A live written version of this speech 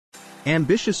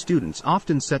Ambitious students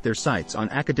often set their sights on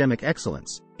academic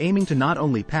excellence, aiming to not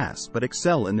only pass but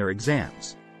excel in their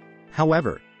exams.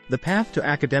 However, the path to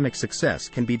academic success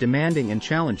can be demanding and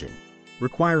challenging,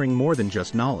 requiring more than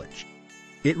just knowledge.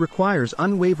 It requires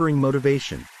unwavering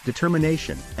motivation,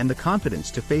 determination, and the confidence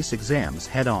to face exams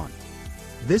head-on.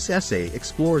 This essay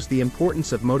explores the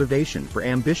importance of motivation for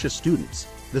ambitious students,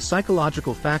 the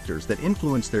psychological factors that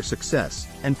influence their success,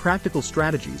 and practical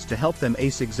strategies to help them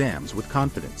ace exams with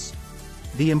confidence.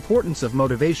 The importance of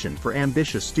motivation for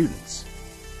ambitious students.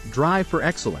 Drive for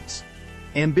excellence.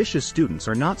 Ambitious students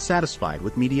are not satisfied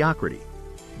with mediocrity.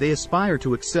 They aspire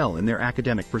to excel in their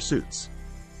academic pursuits.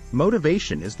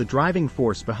 Motivation is the driving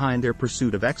force behind their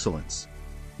pursuit of excellence.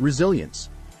 Resilience.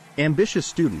 Ambitious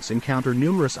students encounter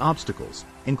numerous obstacles,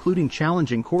 including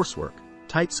challenging coursework,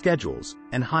 tight schedules,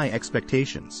 and high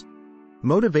expectations.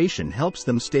 Motivation helps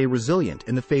them stay resilient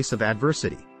in the face of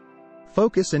adversity.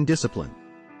 Focus and discipline.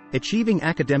 Achieving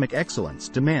academic excellence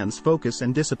demands focus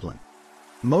and discipline.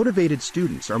 Motivated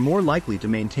students are more likely to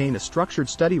maintain a structured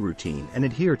study routine and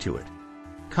adhere to it.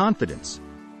 Confidence.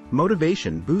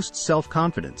 Motivation boosts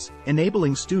self-confidence,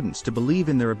 enabling students to believe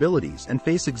in their abilities and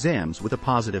face exams with a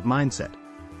positive mindset.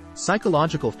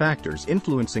 Psychological factors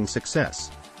influencing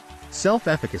success.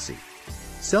 Self-efficacy.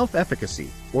 Self-efficacy,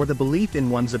 or the belief in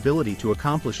one's ability to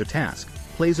accomplish a task,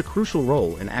 plays a crucial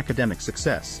role in academic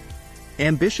success.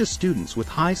 Ambitious students with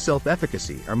high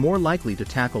self-efficacy are more likely to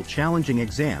tackle challenging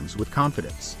exams with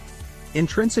confidence.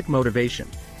 Intrinsic motivation.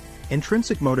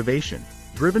 Intrinsic motivation,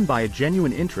 driven by a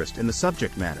genuine interest in the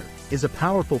subject matter, is a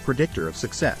powerful predictor of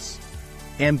success.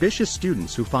 Ambitious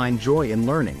students who find joy in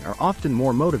learning are often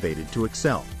more motivated to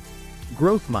excel.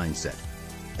 Growth mindset.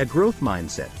 A growth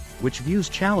mindset, which views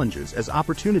challenges as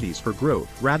opportunities for growth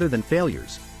rather than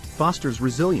failures, fosters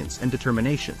resilience and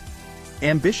determination.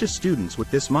 Ambitious students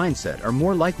with this mindset are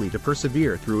more likely to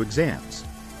persevere through exams.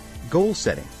 Goal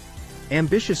setting.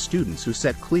 Ambitious students who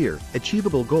set clear,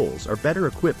 achievable goals are better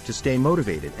equipped to stay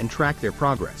motivated and track their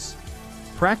progress.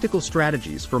 Practical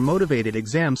strategies for motivated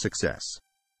exam success.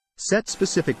 Set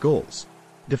specific goals.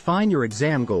 Define your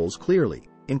exam goals clearly,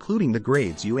 including the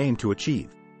grades you aim to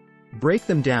achieve. Break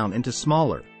them down into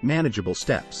smaller, manageable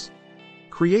steps.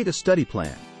 Create a study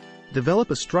plan.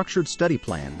 Develop a structured study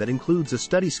plan that includes a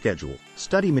study schedule,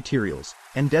 study materials,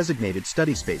 and designated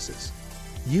study spaces.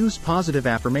 Use positive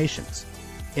affirmations.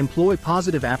 Employ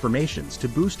positive affirmations to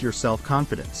boost your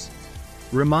self-confidence.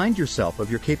 Remind yourself of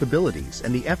your capabilities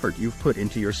and the effort you've put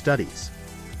into your studies.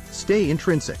 Stay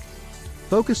intrinsic.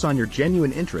 Focus on your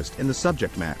genuine interest in the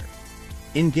subject matter.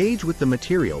 Engage with the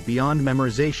material beyond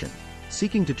memorization,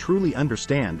 seeking to truly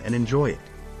understand and enjoy it.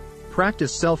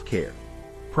 Practice self-care.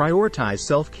 Prioritize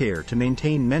self-care to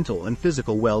maintain mental and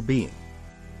physical well-being.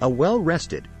 A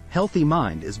well-rested, healthy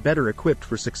mind is better equipped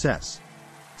for success.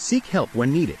 Seek help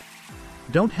when needed.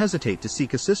 Don't hesitate to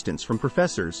seek assistance from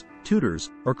professors, tutors,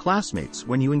 or classmates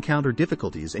when you encounter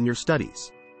difficulties in your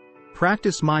studies.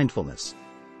 Practice mindfulness.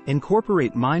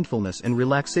 Incorporate mindfulness and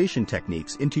relaxation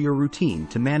techniques into your routine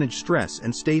to manage stress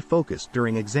and stay focused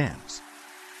during exams.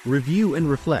 Review and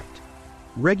reflect.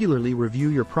 Regularly review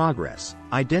your progress,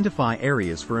 identify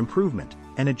areas for improvement,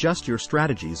 and adjust your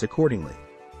strategies accordingly.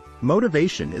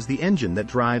 Motivation is the engine that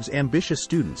drives ambitious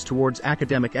students towards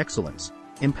academic excellence,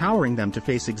 empowering them to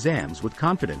face exams with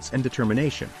confidence and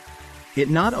determination. It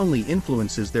not only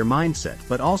influences their mindset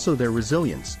but also their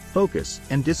resilience, focus,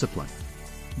 and discipline.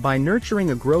 By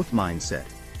nurturing a growth mindset,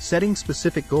 setting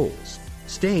specific goals,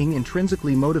 staying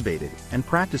intrinsically motivated, and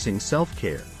practicing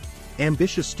self-care,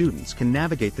 ambitious students can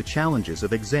navigate the challenges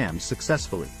of exams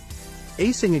successfully.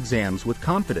 Acing exams with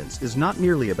confidence is not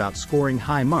merely about scoring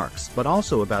high marks but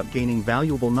also about gaining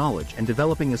valuable knowledge and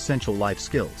developing essential life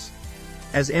skills.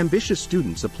 As ambitious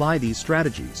students apply these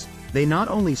strategies, they not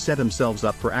only set themselves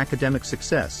up for academic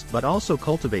success but also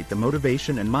cultivate the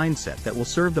motivation and mindset that will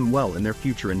serve them well in their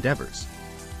future endeavors.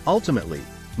 Ultimately,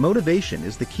 motivation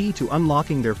is the key to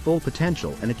unlocking their full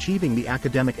potential and achieving the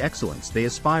academic excellence they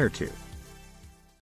aspire to.